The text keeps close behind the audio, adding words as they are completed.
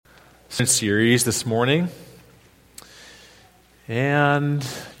Series this morning. And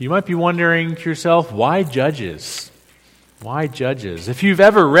you might be wondering to yourself, why Judges? Why Judges? If you've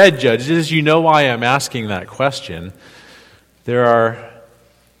ever read Judges, you know why I'm asking that question. There are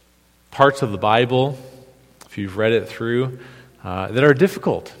parts of the Bible, if you've read it through, that are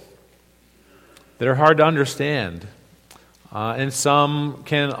difficult, that are hard to understand, and some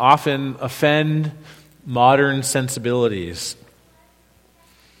can often offend modern sensibilities.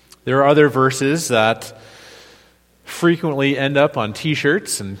 There are other verses that frequently end up on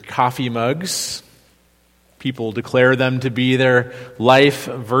t-shirts and coffee mugs. People declare them to be their life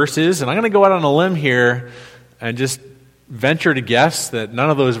verses. And I'm going to go out on a limb here and just venture to guess that none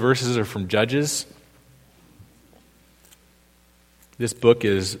of those verses are from Judges. This book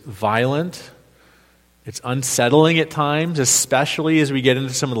is violent. It's unsettling at times, especially as we get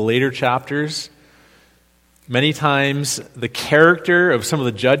into some of the later chapters. Many times, the character of some of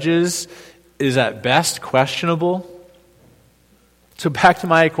the judges is at best questionable. So back to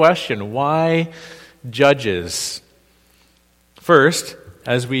my question, why Judges? First,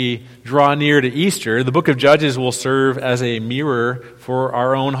 as we draw near to Easter, the book of Judges will serve as a mirror for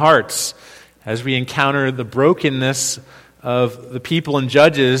our own hearts. As we encounter the brokenness of the people in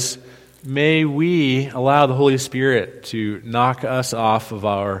Judges, may we allow the Holy Spirit to knock us off of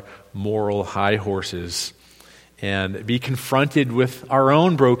our moral high horses and be confronted with our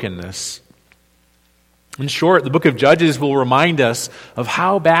own brokenness. In short, the book of Judges will remind us of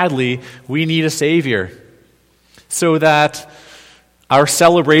how badly we need a Savior, so that our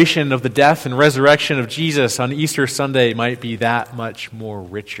celebration of the death and resurrection of Jesus on Easter Sunday might be that much more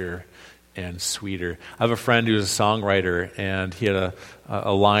richer and sweeter. I have a friend who's a songwriter, and he had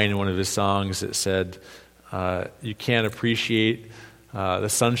a line in one of his songs that said, you can't appreciate the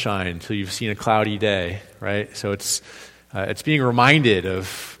sunshine until you've seen a cloudy day, right? So it's being reminded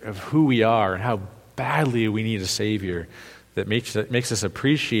of who we are and how badly we need a Savior that makes us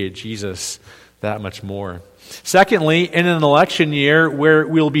appreciate Jesus that much more. Secondly, in an election year where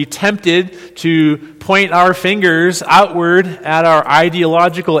we'll be tempted to point our fingers outward at our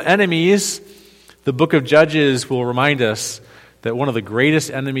ideological enemies, the book of Judges will remind us that one of the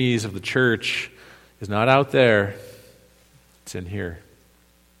greatest enemies of the church is not out there. It's in here.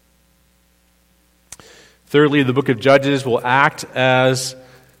 Thirdly, the book of Judges will act as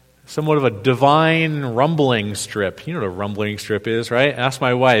somewhat of a divine rumbling strip. You know what a rumbling strip is, right? Ask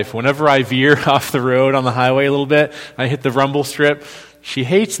my wife. Whenever I veer off the road on the highway a little bit, I hit the rumble strip. She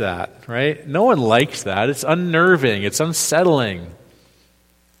hates that, right? No one likes that. It's unnerving. It's unsettling.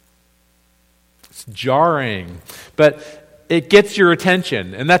 It's jarring. But it gets your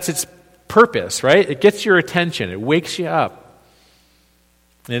attention, and that's its purpose, right? It gets your attention. It wakes you up.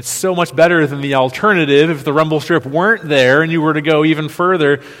 And it's so much better than the alternative if the rumble strip weren't there and you were to go even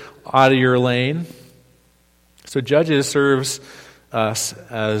further out of your lane. So Judges serves us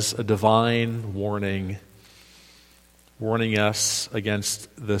as a divine warning, warning us against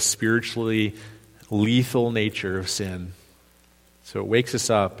the spiritually lethal nature of sin. So it wakes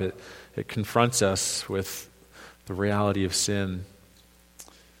us up. It confronts us with the reality of sin.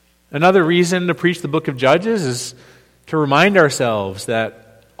 Another reason to preach the book of Judges is to remind ourselves that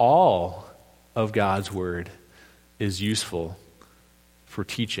all of God's word is useful for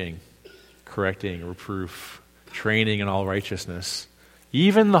teaching, correcting, reproof, training in all righteousness,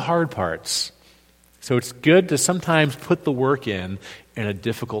 even the hard parts. So it's good to sometimes put the work in a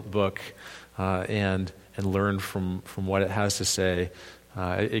difficult book and learn from what it has to say.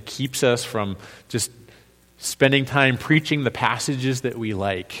 It keeps us from just spending time preaching the passages that we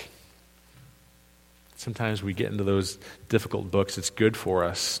like. Sometimes we get into those difficult books. It's good for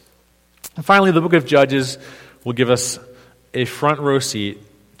us. And finally, the book of Judges will give us a front row seat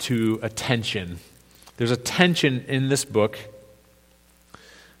to a tension. There's a tension in this book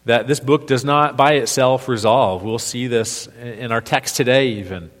that this book does not by itself resolve. We'll see this in our text today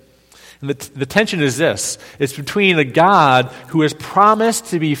even. And the tension is this. It's between a God who has promised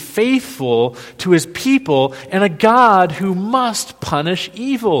to be faithful to his people and a God who must punish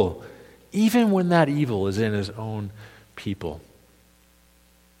evil, even when that evil is in his own people.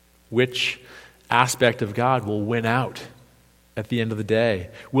 Which aspect of God will win out at the end of the day?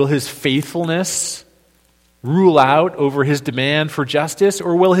 Will his faithfulness rule out over his demand for justice,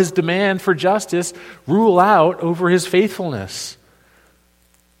 or will his demand for justice rule out over his faithfulness?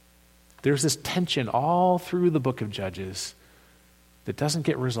 There's this tension all through the book of Judges that doesn't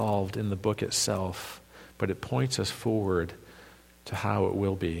get resolved in the book itself, but it points us forward to how it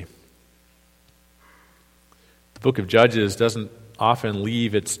will be. The book of Judges doesn't often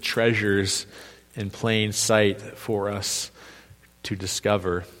leave its treasures in plain sight for us to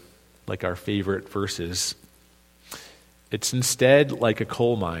discover. like our favorite verses. It's instead like a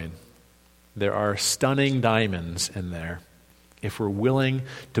coal mine. There are stunning diamonds in there if we're willing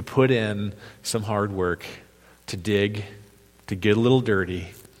to put in some hard work to dig, to get a little dirty.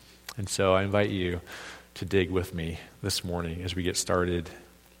 And so I invite you to dig with me this morning as we get started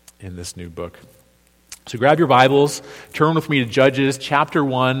in this new book. So grab your Bibles, turn with me to Judges chapter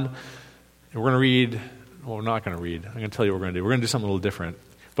 1, and we're going to read, well, we're not going to read. I'm going to tell you what we're going to do. We're going to do something a little different.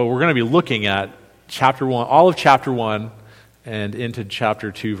 But we're going to be looking at chapter 1, all of chapter 1, and into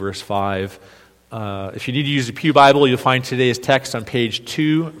chapter 2, verse 5. If you need to use a Pew Bible, you'll find today's text on page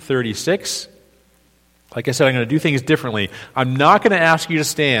 236. Like I said, I'm going to do things differently. I'm not going to ask you to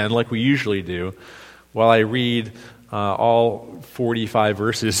stand like we usually do while I read all 45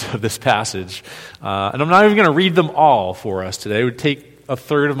 verses of this passage. And I'm not even going to read them all for us today. It would take a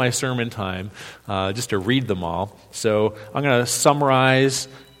third of my sermon time just to read them all. So I'm going to summarize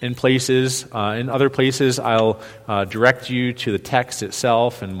in places. In other places, I'll direct you to the text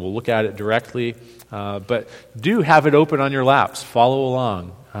itself, and we'll look at it directly. But do have it open on your laps. Follow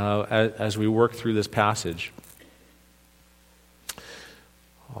along as we work through this passage.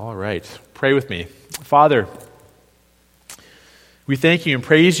 All right. Pray with me. Father, we thank you and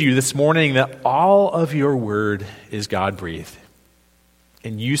praise you this morning that all of your word is God-breathed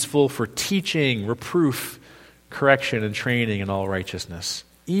and useful for teaching, reproof, correction, and training in all righteousness,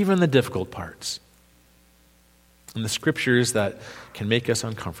 even the difficult parts, and the scriptures that can make us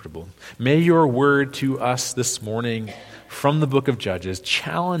uncomfortable. May your word to us this morning from the book of Judges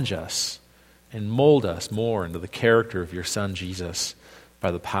challenge us and mold us more into the character of your Son, Jesus, by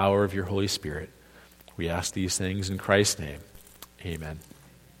the power of your Holy Spirit. We ask these things in Christ's name. Amen.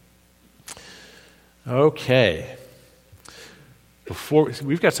 Okay.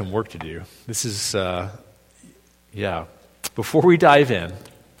 We've got some work to do. This is, Before we dive in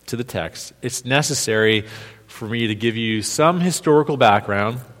to the text, it's necessary for me to give you some historical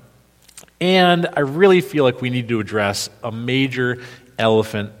background, and I really feel like we need to address a major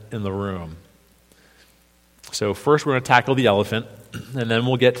elephant in the room. So first we're going to tackle the elephant, and then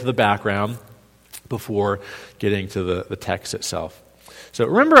we'll get to the background before getting to the text itself. So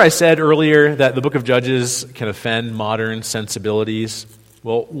remember I said earlier that the book of Judges can offend modern sensibilities?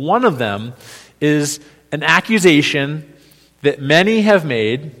 Well, one of them is an accusation that many have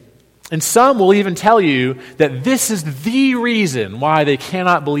made, and some will even tell you that this is the reason why they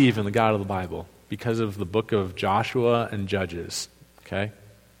cannot believe in the God of the Bible, because of the book of Joshua and Judges. Okay?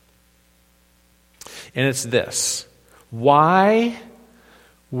 And it's this: why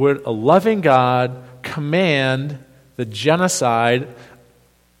would a loving God command the genocide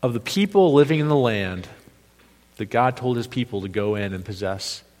of the people living in the land that God told his people to go in and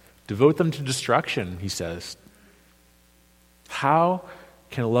possess? Devote them to destruction, he says. How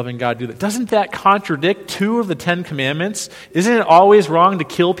can a loving God do that? Doesn't that contradict 2 of the 10 commandments? Isn't it always wrong to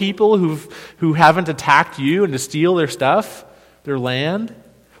kill people who haven't attacked you and to steal their stuff, their land?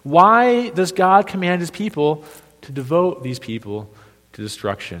 Why does God command his people to devote these people to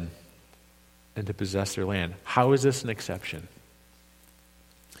destruction and to possess their land? How is this an exception?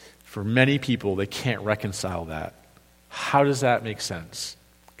 For many people, they can't reconcile that. How does that make sense?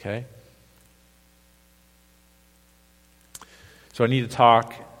 Okay? So I need to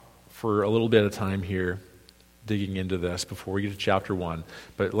talk for a little bit of time here, digging into this before we get to chapter 1.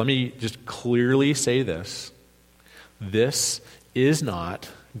 But let me just clearly say this. This is not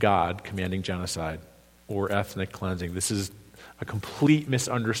God commanding genocide or ethnic cleansing. This is a complete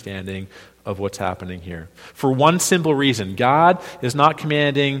misunderstanding of what's happening here. For one simple reason: God is not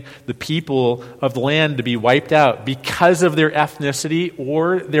commanding the people of the land to be wiped out because of their ethnicity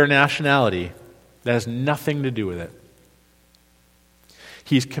or their nationality. That has nothing to do with it.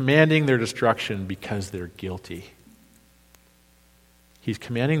 He's commanding their destruction because they're guilty. He's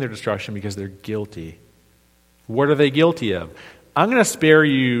commanding their destruction because they're guilty. What are they guilty of? I'm going to spare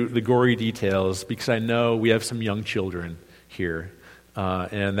you the gory details because I know we have some young children here,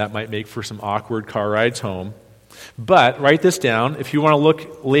 and that might make for some awkward car rides home. But write this down. If you want to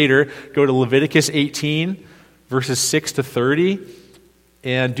look later, go to Leviticus 18, verses 6 to 30,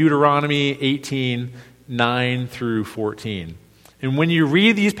 and Deuteronomy 18, 9 through 14. And when you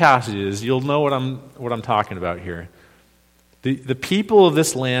read these passages, you'll know what I'm talking about here. The people of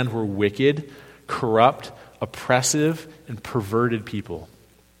this land were wicked, corrupt, oppressive, and perverted people.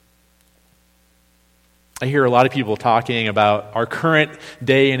 I hear a lot of people talking about our current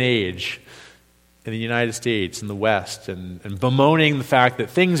day and age in the United States and the West, and bemoaning the fact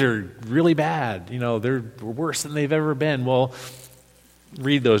that things are really bad. They're worse than they've ever been. Well,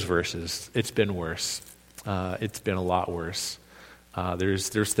 read those verses. It's been worse. It's been a lot worse.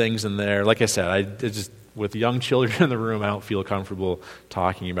 There's things in there. Like I said, with young children in the room, I don't feel comfortable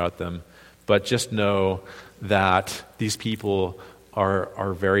talking about them. But just know that these people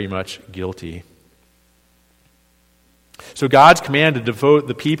are very much guilty. So God's command to devote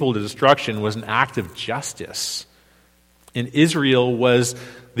the people to destruction was an act of justice. And Israel was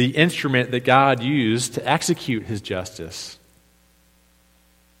the instrument that God used to execute his justice.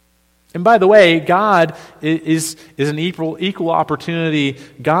 And by the way, God is an equal opportunity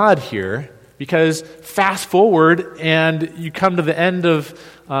God here, because fast forward and you come to the end of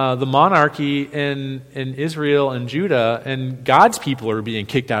the monarchy in Israel and Judah, and God's people are being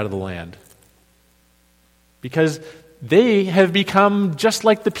kicked out of the land. Because they have become just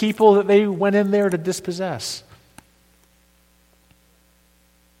like the people that they went in there to dispossess.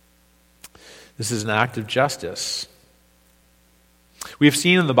 This is an act of justice. We have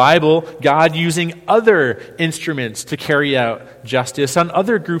seen in the Bible God using other instruments to carry out justice on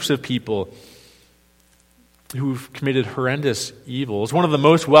other groups of people who've committed horrendous evils. One of the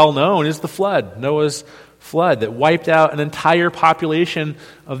most well-known is the flood, Noah's flood, that wiped out an entire population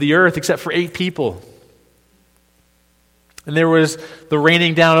of the earth except for 8 people. And there was the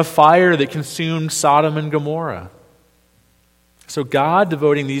raining down of fire that consumed Sodom and Gomorrah. So God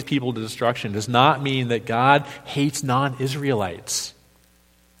devoting these people to destruction does not mean that God hates non-Israelites.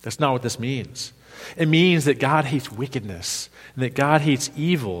 That's not what this means. It means that God hates wickedness, and that God hates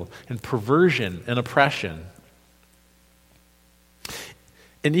evil and perversion and oppression.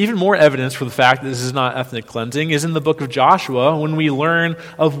 And even more evidence for the fact that this is not ethnic cleansing is in the book of Joshua, when we learn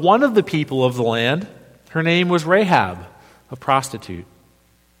of one of the people of the land. Her name was Rahab, a prostitute,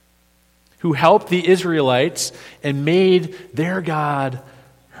 who helped the Israelites and made their God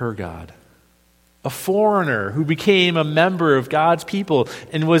her God. A foreigner who became a member of God's people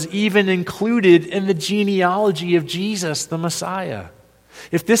and was even included in the genealogy of Jesus, the Messiah.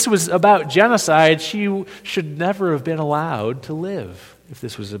 If this was about genocide, she should never have been allowed to live, if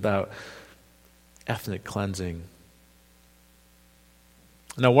this was about ethnic cleansing.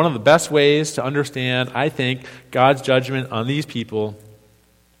 Now, one of the best ways to understand, I think, God's judgment on these people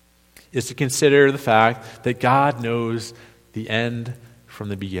is to consider the fact that God knows the end from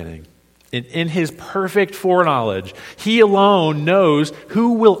the beginning. And in his perfect foreknowledge, he alone knows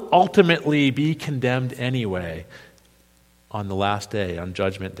who will ultimately be condemned anyway on the last day, on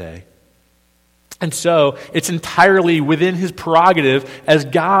Judgment Day. And so, it's entirely within his prerogative as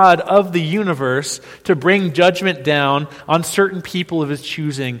God of the universe to bring judgment down on certain people of his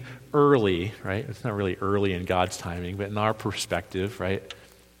choosing early, right? It's not really early in God's timing, but in our perspective, right?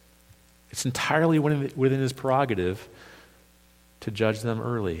 It's entirely within his prerogative to judge them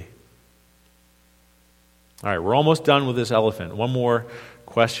early. All right, we're almost done with this elephant. One more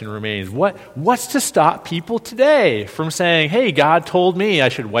question remains. What's to stop people today from saying, hey, God told me I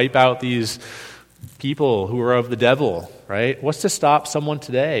should wipe out these people who are of the devil, right? What's to stop someone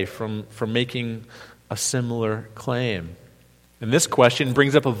today from making a similar claim? And this question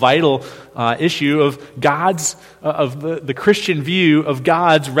brings up a vital issue of the Christian view of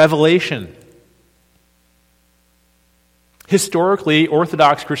God's revelation. Historically,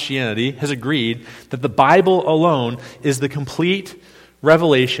 Orthodox Christianity has agreed that the Bible alone is the complete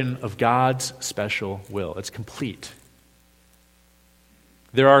revelation of God's special will. It's complete.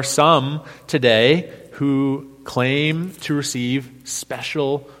 There are some today who claim to receive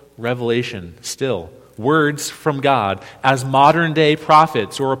special revelation still, words from God, as modern-day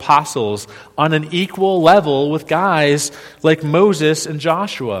prophets or apostles on an equal level with guys like Moses and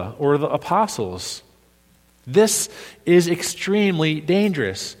Joshua or the apostles. This is extremely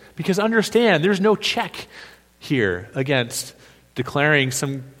dangerous because understand, there's no check here against declaring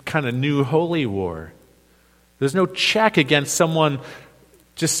some kind of new holy war. There's no check against someone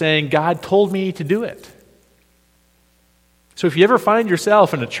just saying, God told me to do it. So if you ever find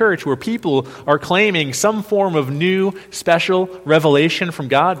yourself in a church where people are claiming some form of new special revelation from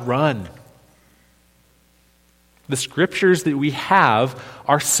God, run. The scriptures that we have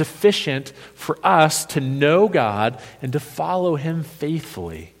are sufficient for us to know God and to follow him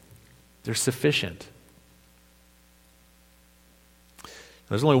faithfully. They're sufficient.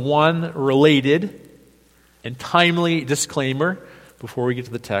 There's only one related and timely disclaimer before we get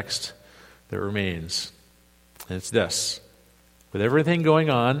to the text that remains. And it's this. With everything going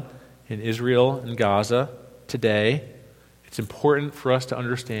on in Israel and Gaza today, it's important for us to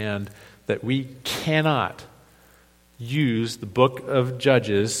understand that we cannot use the book of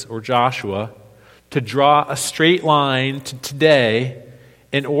Judges or Joshua to draw a straight line to today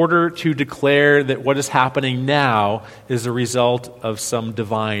in order to declare that what is happening now is a result of some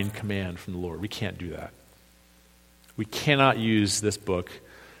divine command from the Lord. We can't do that. We cannot use this book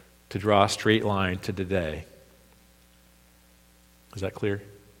to draw a straight line to today. Is that clear?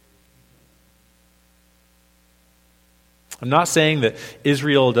 I'm not saying that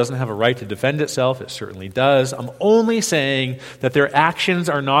Israel doesn't have a right to defend itself. It certainly does. I'm only saying that their actions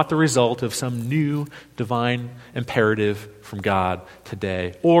are not the result of some new divine imperative from God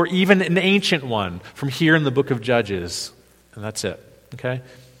today, or even an ancient one from here in the book of Judges. And that's it. Okay?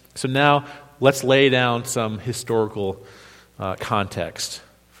 So now let's lay down some historical context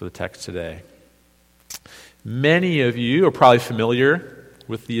for the text today. Many of you are probably familiar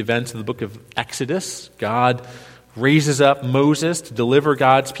with the events of the book of Exodus. God raises up Moses to deliver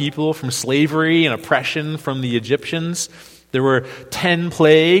God's people from slavery and oppression from the Egyptians. There were 10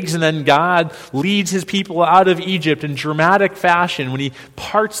 plagues, and then God leads his people out of Egypt in dramatic fashion when he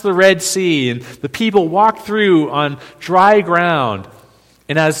parts the Red Sea, and the people walk through on dry ground.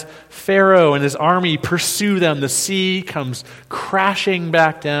 And as Pharaoh and his army pursue them, the sea comes crashing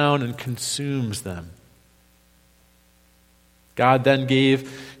back down and consumes them. God then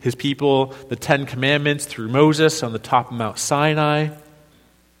gave his people the 10 Commandments through Moses on the top of Mount Sinai.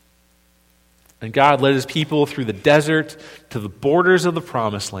 And God led his people through the desert to the borders of the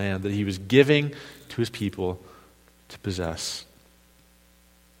promised land that he was giving to his people to possess.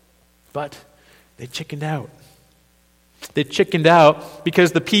 But they chickened out. They chickened out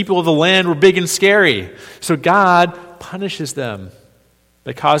because the people of the land were big and scary. So God punishes them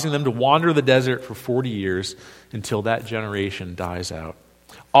by causing them to wander the desert for 40 years until that generation dies out.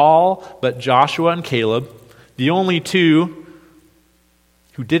 All but Joshua and Caleb, the only two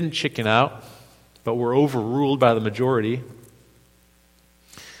who didn't chicken out, but were overruled by the majority.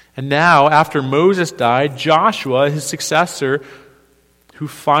 And now, after Moses died, Joshua, his successor, who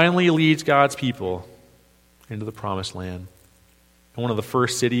finally leads God's people into the promised land. And one of the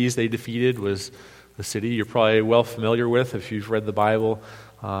first cities they defeated was the city you're probably well familiar with if you've read the Bible.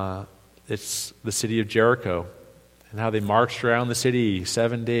 It's the city of Jericho. And how they marched around the city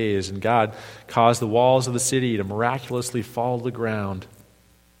 7 days, and God caused the walls of the city to miraculously fall to the ground.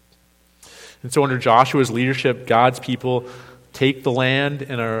 And so under Joshua's leadership, God's people take the land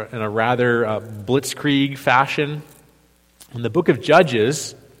in a rather blitzkrieg fashion. And the book of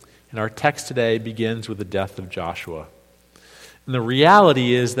Judges, in our text today, begins with the death of Joshua. And the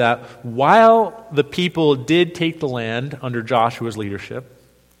reality is that while the people did take the land under Joshua's leadership,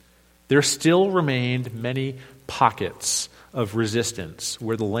 there still remained many pockets of resistance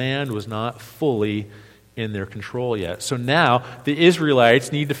where the land was not fully in their control yet. So now the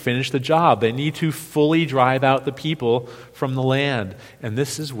Israelites need to finish the job. They need to fully drive out the people from the land. And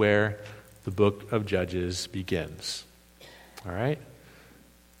this is where the book of Judges begins. All right?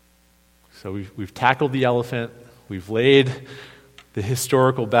 So we've tackled the elephant. We've laid the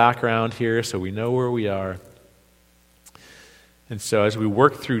historical background here so we know where we are. And so as we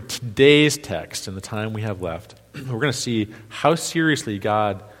work through today's text and the time we have left, we're going to see how seriously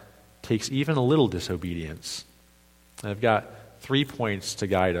God takes even a little disobedience. And I've got 3 points to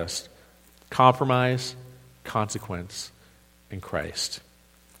guide us: compromise, consequence, and Christ.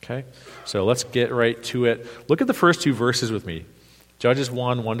 Okay? So let's get right to it. Look at the first 2 verses with me. Judges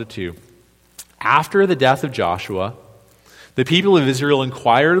 1, 1-2. After the death of Joshua, the people of Israel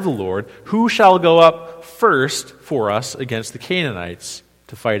inquired of the Lord, "Who shall go up first for us against the Canaanites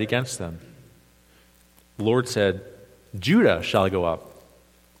to fight against them?" The Lord said, "Judah shall go up.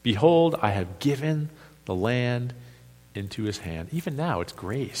 Behold, I have given the land into his hand." Even now, it's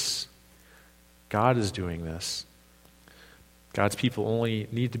grace. God is doing this. God's people only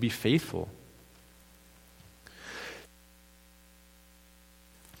need to be faithful.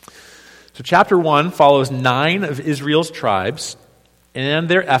 So chapter 1 follows 9 of Israel's tribes and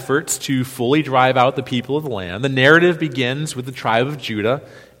their efforts to fully drive out the people of the land. The narrative begins with the tribe of Judah,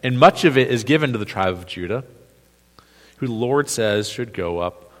 and much of it is given to the tribe of Judah, who the Lord says should go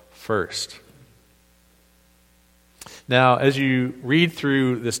up first. Now, as you read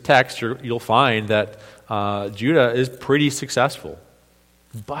through this text, you'll find that Judah is pretty successful,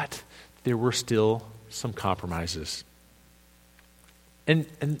 but there were still some compromises.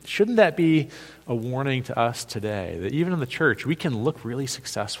 And shouldn't that be a warning to us today, that even in the church, we can look really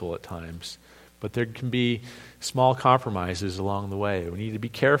successful at times, but there can be small compromises along the way. We need to be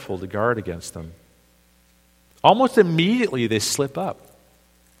careful to guard against them. Almost immediately, they slip up.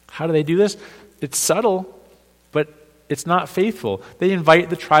 How do they do this? It's subtle, but it's not faithful. They invite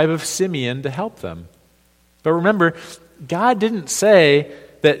the tribe of Simeon to help them. But remember, God didn't say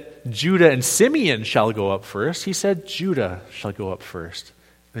that Judah and Simeon shall go up first. He said Judah shall go up first.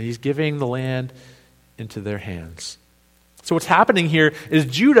 And he's giving the land into their hands. So what's happening here is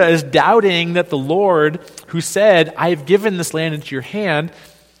Judah is doubting that the Lord, who said, I have given this land into your hand,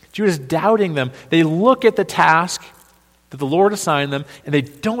 Judah is doubting them. They look at the task that the Lord assigned them, and they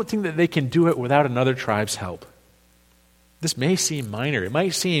don't think that they can do it without another tribe's help. This may seem minor. It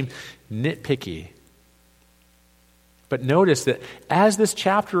might seem nitpicky. But notice that as this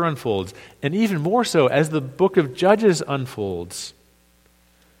chapter unfolds, and even more so as the book of Judges unfolds,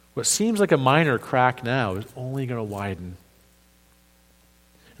 what seems like a minor crack now is only going to widen.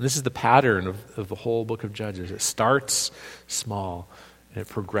 And this is the pattern of the whole book of Judges. It starts small, and it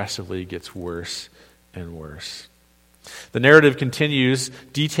progressively gets worse and worse. The narrative continues,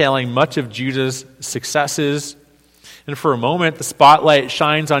 detailing much of Judah's successes. And for a moment, the spotlight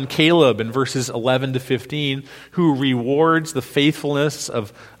shines on Caleb in verses 11 to 15, who rewards the faithfulness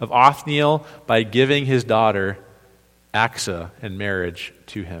of Othniel by giving his daughter Achsah in marriage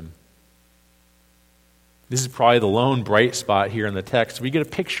to him. This is probably the lone bright spot here in the text. We get a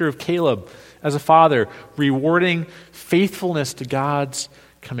picture of Caleb as a father rewarding faithfulness to God's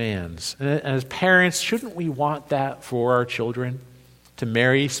commands. And as parents, shouldn't we want that for our children? To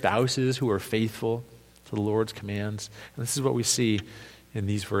marry spouses who are faithful to the Lord's commands. And this is what we see in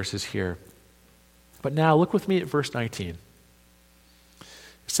these verses here. But now look with me at verse 19. It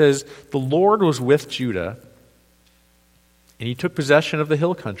says, the Lord was with Judah, and he took possession of the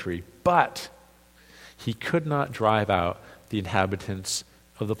hill country, but he could not drive out the inhabitants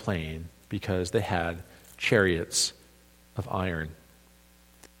of the plain because they had chariots of iron.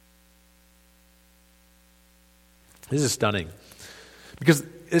 This is stunning. Because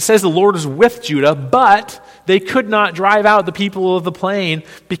it says the Lord was with Judah, but they could not drive out the people of the plain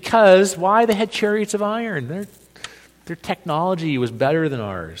because, why? They had chariots of iron. Their technology was better than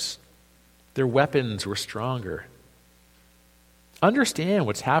ours. Their weapons were stronger. Understand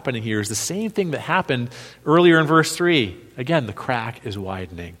what's happening here is the same thing that happened earlier in verse 3. Again, the crack is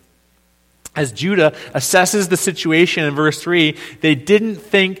widening. As Judah assesses the situation in verse 3, they didn't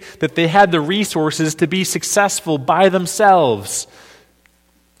think that they had the resources to be successful by themselves.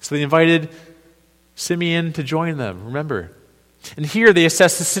 So they invited Simeon to join them, remember. And here they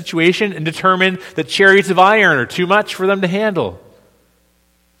assess the situation and determine that chariots of iron are too much for them to handle.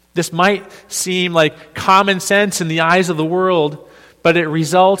 This might seem like common sense in the eyes of the world, but it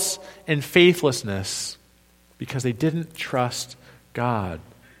results in faithlessness because they didn't trust God,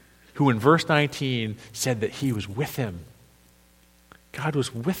 who in verse 19 said that he was with him. God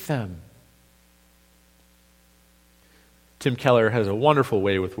was with them. Tim Keller has a wonderful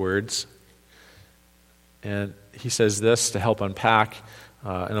way with words, and he says this to help unpack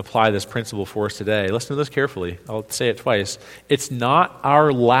and apply this principle for us today. Listen to this carefully. I'll say it twice. It's not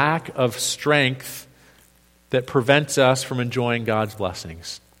our lack of strength that prevents us from enjoying God's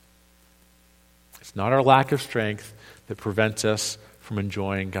blessings. It's not our lack of strength that prevents us from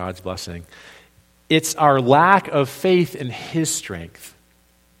enjoying God's blessing. It's our lack of faith in His strength.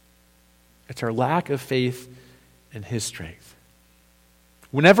 It's our lack of faith in His strength.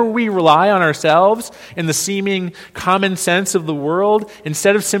 Whenever we rely on ourselves and the seeming common sense of the world,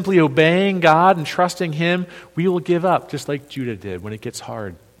 instead of simply obeying God and trusting Him, we will give up, just like Judah did when it gets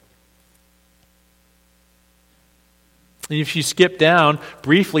hard. And if you skip down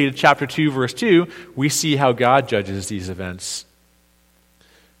briefly to chapter 2, verse 2, we see how God judges these events.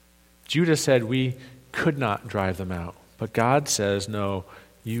 Judah said, we could not drive them out. But God says, no,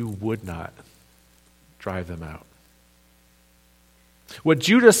 you would not drive them out. What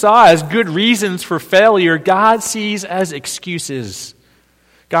Judah saw as good reasons for failure, God sees as excuses.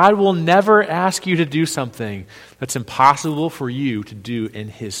 God will never ask you to do something that's impossible for you to do in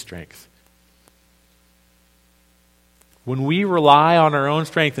His strength. When we rely on our own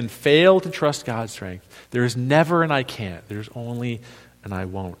strength and fail to trust God's strength, there is never an I can't. There's only an I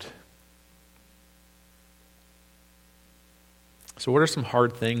won't. So what are some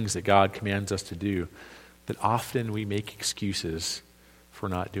hard things that God commands us to do that often we make excuses for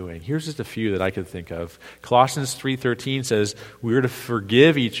not doing? Here's just a few that I could think of. Colossians 3:13 says, we are to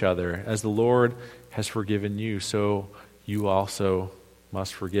forgive each other as the Lord has forgiven you, so you also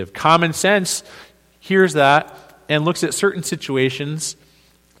must forgive. Common sense hears that and looks at certain situations,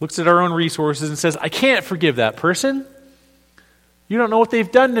 looks at our own resources and says, I can't forgive that person. You don't know what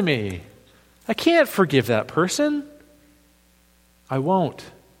they've done to me. I can't forgive that person. I won't.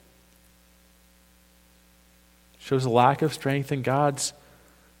 Shows a lack of strength in God's,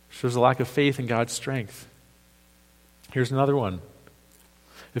 shows a lack of faith in God's strength. Here's another one.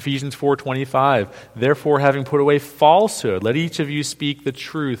 Ephesians 4:25. Therefore, having put away falsehood, let each of you speak the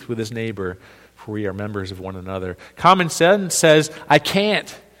truth with his neighbor, for we are members of one another. Common sense says, I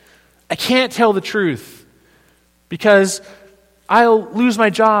can't tell the truth. because I'll lose my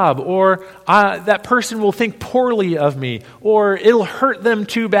job, or that person will think poorly of me, or it'll hurt them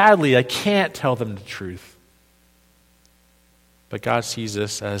too badly. I can't tell them the truth. But God sees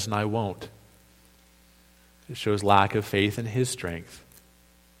this as an I won't. It shows lack of faith in his strength.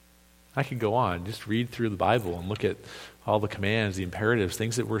 I could go on. Just read through the Bible and look at all the commands, the imperatives,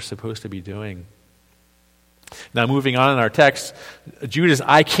 things that we're supposed to be doing. Now, moving on in our text, Judah's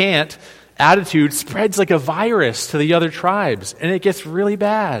I can't attitude spreads like a virus to the other tribes, and it gets really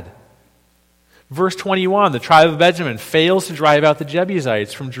bad. Verse 21, the tribe of Benjamin fails to drive out the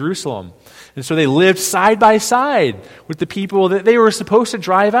Jebusites from Jerusalem. And so they lived side by side with the people that they were supposed to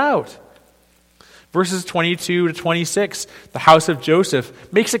drive out. Verses 22 to 26, the house of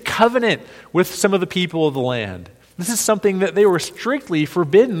Joseph makes a covenant with some of the people of the land. This is something that they were strictly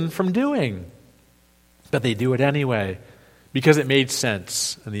forbidden from doing. But they do it anyway because it made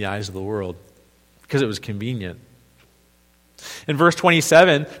sense in the eyes of the world, because it was convenient. In verse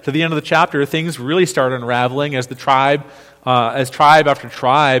 27, to the end of the chapter, things really start unraveling as tribe after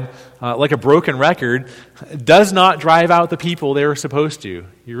tribe, like a broken record, does not drive out the people they were supposed to.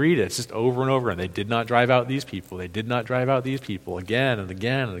 You read it, it's just over and over, and they did not drive out these people. They did not drive out these people, again and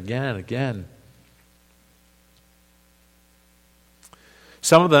again and again and again.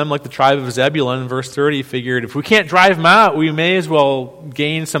 Some of them, like the tribe of Zebulun in verse 30, figured if we can't drive them out, we may as well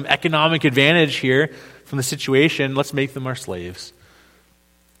gain some economic advantage here from the situation. Let's make them our slaves.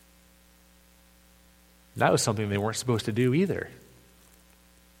 That was something they weren't supposed to do either.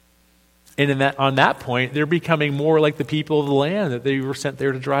 And on that point, they're becoming more like the people of the land that they were sent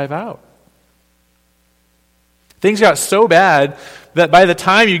there to drive out. Things got so bad that by the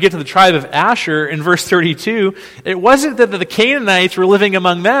time you get to the tribe of Asher in verse 32, it wasn't that the Canaanites were living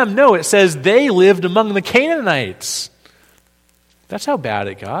among them. No, it says they lived among the Canaanites. That's how bad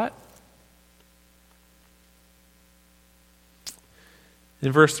it got.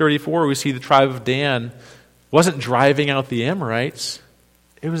 In verse 34, we see the tribe of Dan wasn't driving out the Amorites.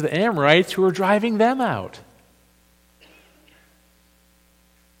 It was the Amorites who were driving them out.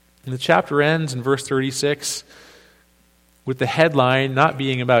 And the chapter ends in verse 36 with the headline not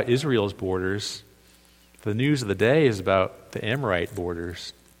being about Israel's borders. The news of the day is about the Amorite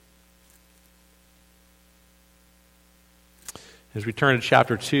borders. As we turn to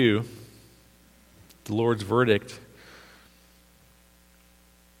chapter 2, the Lord's verdict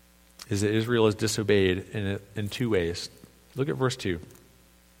is that Israel is disobeyed in two ways. Look at verse 2.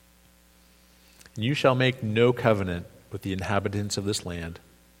 You shall make no covenant with the inhabitants of this land.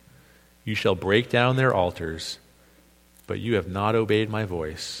 You shall break down their altars, but you have not obeyed my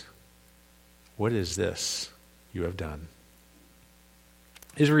voice. What is this you have done?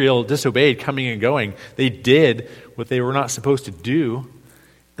 Israel disobeyed coming and going. They did what they were not supposed to do,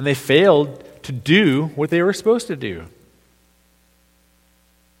 and they failed to do what they were supposed to do.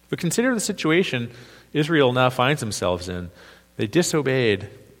 But consider the situation Israel now finds themselves in. They disobeyed,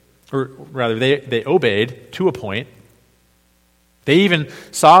 or rather, they obeyed to a point. They even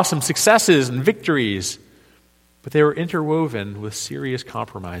saw some successes and victories, but they were interwoven with serious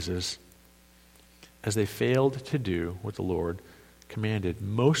compromises as they failed to do what the Lord commanded.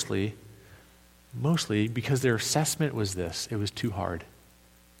 Mostly because their assessment was this: it was too hard.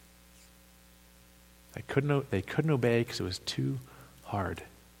 They couldn't obey because it was too hard.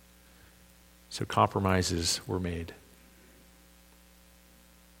 So compromises were made.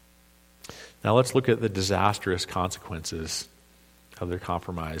 Now let's look at the disastrous consequences of their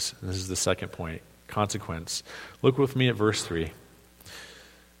compromise. And this is the second point, consequence. Look with me at verse 3.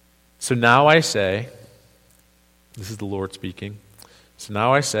 So now I say, this is the Lord speaking, so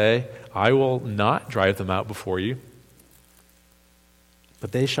now I say, I will not drive them out before you,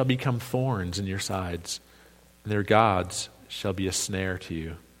 but they shall become thorns in your sides, and their gods shall be a snare to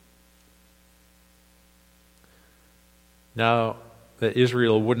you. Now that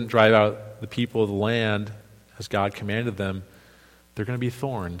Israel wouldn't drive out the people of the land as God commanded them, they're going to be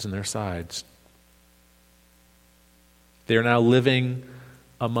thorns in their sides. They are now living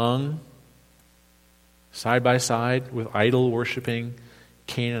among, side by side with idol-worshiping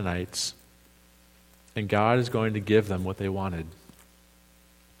Canaanites. And God is going to give them what they wanted.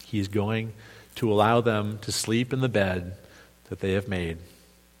 He is going to allow them to sleep in the bed that they have made.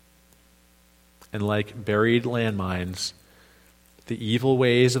 And like buried landmines, the evil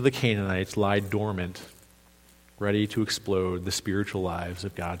ways of the Canaanites lie dormant, ready to explode the spiritual lives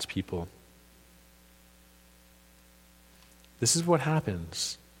of God's people. This is what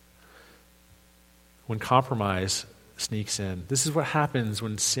happens when compromise sneaks in. This is what happens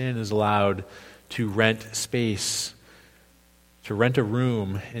when sin is allowed to rent space, to rent a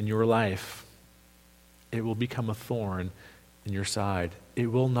room in your life. it will become a thorn in your side.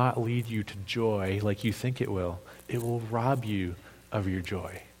 It will not lead you to joy like you think it will. It will rob you of your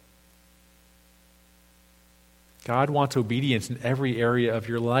joy. God wants obedience in every area of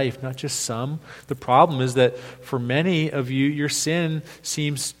your life, not just some. The problem is that for many of you, your sin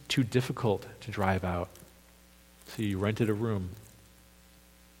seems too difficult to drive out. So you rented a room.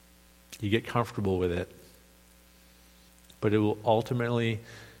 You get comfortable with it. But it will ultimately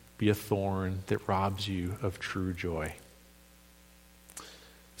be a thorn that robs you of true joy.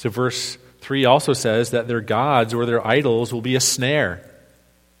 So verse 3 also says that their gods or their idols will be a snare.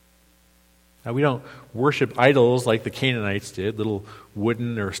 Now, we don't worship idols like the Canaanites did, little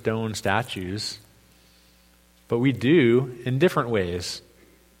wooden or stone statues. But we do in different ways.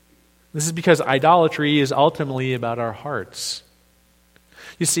 This is because idolatry is ultimately about our hearts.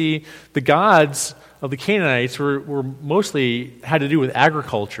 You see, the gods of the Canaanites were mostly had to do with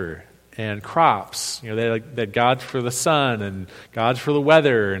agriculture and crops. They had gods for the sun and gods for the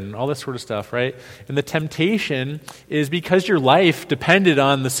weather and all this sort of stuff, right? And the temptation is because your life depended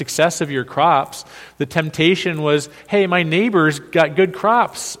on the success of your crops, the temptation was, hey, my neighbor's got good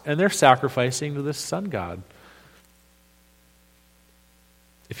crops and they're sacrificing to this sun god.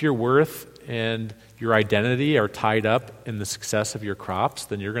 If your worth and your identity are tied up in the success of your crops,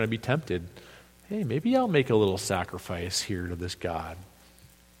 then you're going to be tempted. Hey, maybe I'll make a little sacrifice here to this god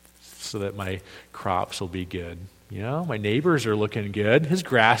so that my crops will be good. My neighbors are looking good. His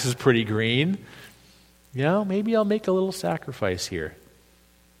grass is pretty green. Maybe I'll make a little sacrifice here.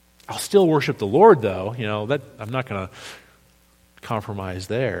 I'll still worship the Lord, though. That I'm not going to compromise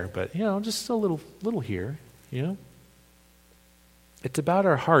there, but just a little here. It's about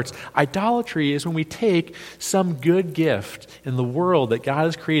our hearts. Idolatry is when we take some good gift in the world that God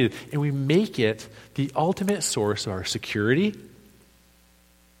has created and we make it the ultimate source of our security,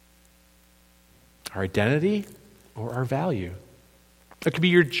 our identity, or our value. It could be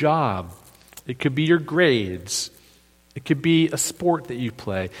your job. It could be your grades. It could be a sport that you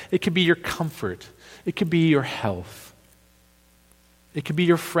play. It could be your comfort. It could be your health. It could be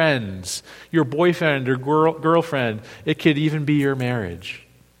your friends, your boyfriend or girlfriend. It could even be your marriage.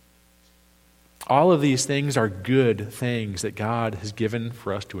 All of these things are good things that God has given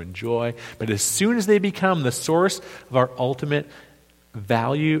for us to enjoy. But as soon as they become the source of our ultimate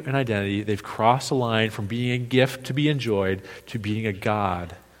value and identity, they've crossed a line from being a gift to be enjoyed to being a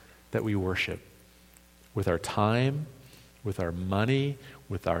God that we worship. With our time, with our money,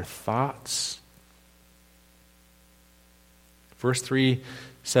 with our thoughts. Verse 3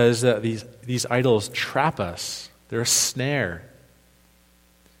 says that these idols trap us. They're a snare.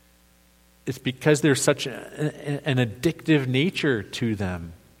 It's because there's such an addictive nature to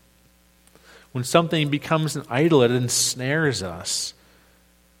them. When something becomes an idol, it ensnares us.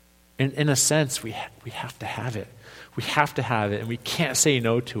 In a sense, we have to have it. We have to have it, and we can't say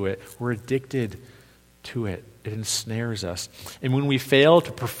no to it. We're addicted to it. It ensnares us. And when we fail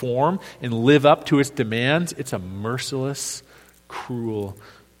to perform and live up to its demands, it's a merciless, cruel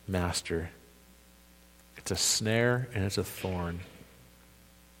master. It's a snare and it's a thorn.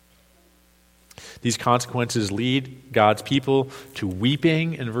 These consequences lead God's people to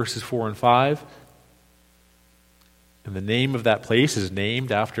weeping in verses 4 and 5. And the name of that place is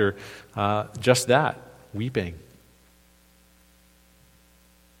named after just that, weeping.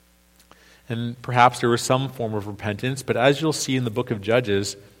 And perhaps there was some form of repentance, but as you'll see in the book of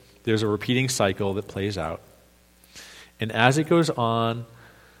Judges, there's a repeating cycle that plays out. And as it goes on,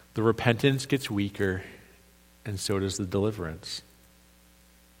 the repentance gets weaker, and so does the deliverance.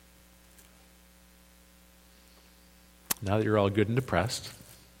 Now that you're all good and depressed,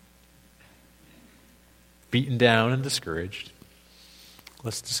 beaten down and discouraged,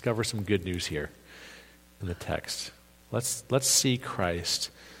 let's discover some good news here in the text. Let's see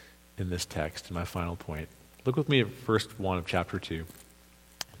Christ in this text, in my final point. Look with me at verse 1 of chapter 2.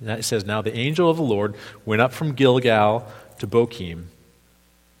 And it says, "Now the angel of the Lord went up from Gilgal to Bochim.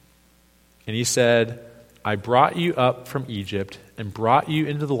 And he said, I brought you up from Egypt and brought you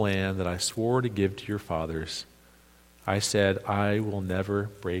into the land that I swore to give to your fathers. I said, I will never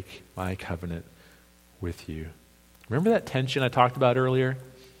break my covenant with you." Remember that tension I talked about earlier?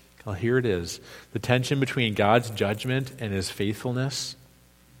 Well, here it is. The tension between God's judgment and his faithfulness.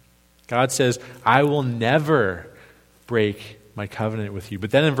 God says, I will never break my covenant with you.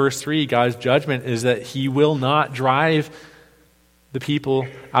 But then in verse 3, God's judgment is that he will not drive the people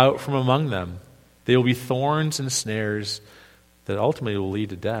out from among them. They will be thorns and snares that ultimately will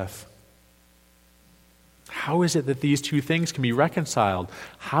lead to death. How is it that these two things can be reconciled?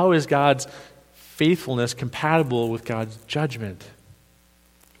 How is God's faithfulness compatible with God's judgment?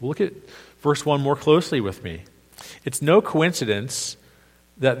 We'll look at verse 1 more closely with me. It's no coincidence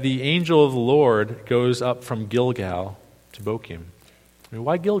that the angel of the Lord goes up from Gilgal to Bochim. I mean,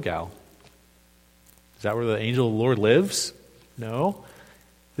 why Gilgal? Is that where the angel of the Lord lives? No.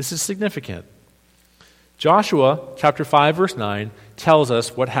 This is significant. Joshua chapter 5, verse 9 tells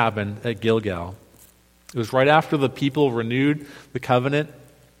us what happened at Gilgal. It was right after the people renewed the covenant.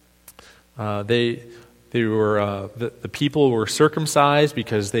 The people were circumcised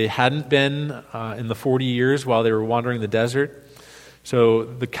because they hadn't been in the 40 years while they were wandering the desert. So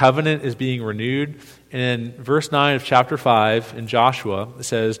the covenant is being renewed. And in verse 9 of chapter 5 in Joshua, it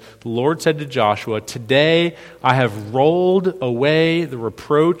says, "The Lord said to Joshua, 'Today I have rolled away the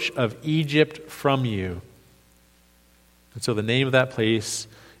reproach of Egypt from you.'" And so the name of that place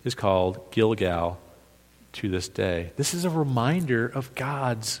is called Gilgal to this day. This is a reminder of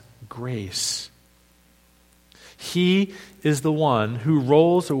God's grace. He is the one who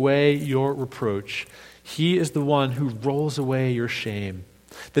rolls away your reproach. He is the one who rolls away your shame.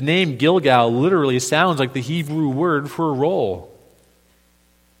 The name Gilgal literally sounds like the Hebrew word for roll.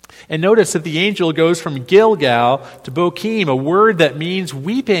 And notice that the angel goes from Gilgal to Bochim, a word that means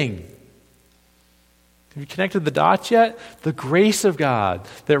weeping. Have you connected the dots yet? The grace of God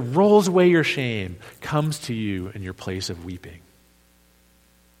that rolls away your shame comes to you in your place of weeping.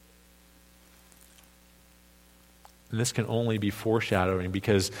 And this can only be foreshadowing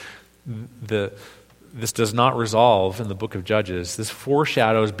because this does not resolve in the book of Judges. This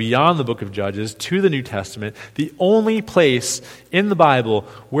foreshadows beyond the book of Judges to the New Testament, the only place in the Bible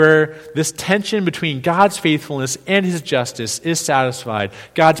where this tension between God's faithfulness and his justice is satisfied.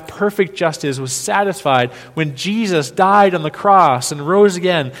 God's perfect justice was satisfied when Jesus died on the cross and rose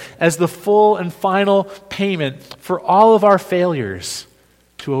again as the full and final payment for all of our failures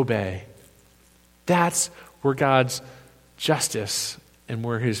to obey. That's where God's justice and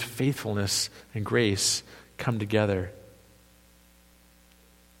where his faithfulness and grace come together.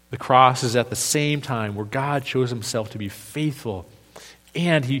 The cross is at the same time where God shows himself to be faithful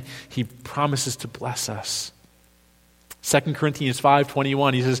and he promises to bless us. 2 Corinthians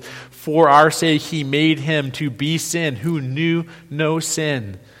 5:21, he says, "For our sake he made him to be sin who knew no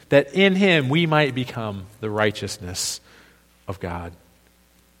sin, that in him we might become the righteousness of God."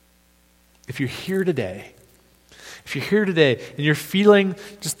 If you're here today and you're feeling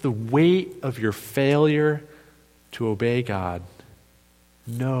just the weight of your failure to obey God,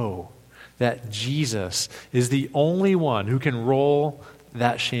 know that Jesus is the only one who can roll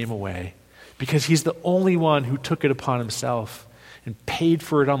that shame away, because he's the only one who took it upon himself and paid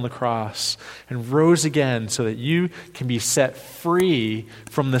for it on the cross and rose again so that you can be set free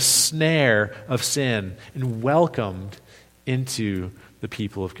from the snare of sin and welcomed into the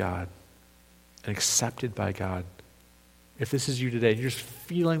people of God and accepted by God. If this is you today, you're just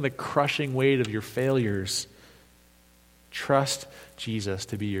feeling the crushing weight of your failures, trust Jesus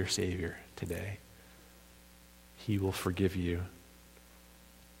to be your Savior today. He will forgive you.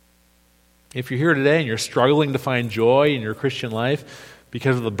 If you're here today and you're struggling to find joy in your Christian life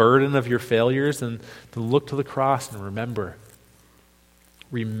because of the burden of your failures, then look to the cross and remember.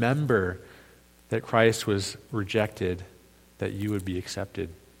 Remember that Christ was rejected, that you would be accepted.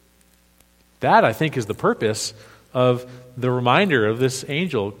 That, I think, is the purpose of the reminder of this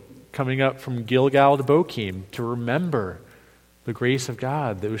angel coming up from Gilgal to Bochim, to remember the grace of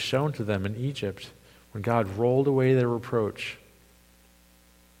God that was shown to them in Egypt when God rolled away their reproach.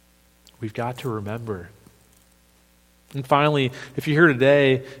 We've got to remember. And finally, if you're here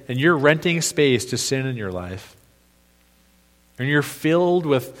today and you're renting space to sin in your life, and you're filled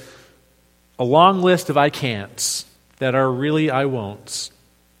with a long list of I can'ts that are really I won'ts,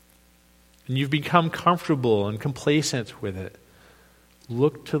 and you've become comfortable and complacent with it,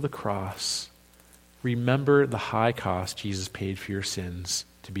 look to the cross. Remember the high cost Jesus paid for your sins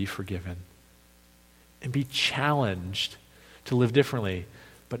to be forgiven. And be challenged to live differently,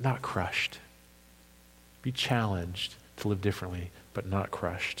 but not crushed. Be challenged to live differently, but not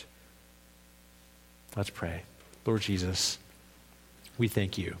crushed. Let's pray. Lord Jesus, we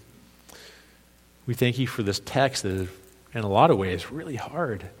thank you. We thank you for this text that is, in a lot of ways, really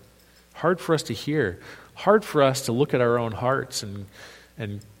hard. Hard for us to hear. Hard for us to look at our own hearts and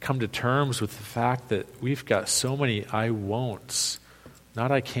come to terms with the fact that we've got so many I won'ts,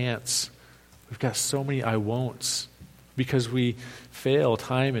 not I can'ts. We've got so many I won'ts because we fail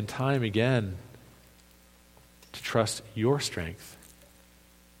time and time again to trust your strength.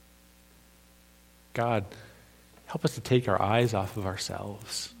 God, help us to take our eyes off of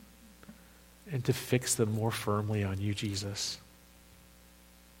ourselves and to fix them more firmly on you, Jesus.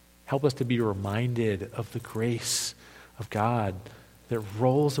 Help us to be reminded of the grace of God that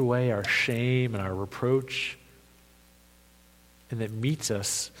rolls away our shame and our reproach, and that meets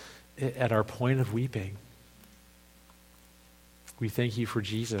us at our point of weeping. We thank you for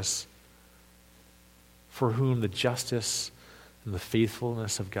Jesus, for whom the justice and the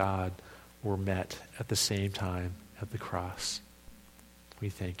faithfulness of God were met at the same time at the cross. We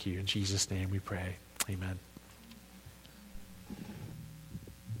thank you. In Jesus' name we pray. Amen.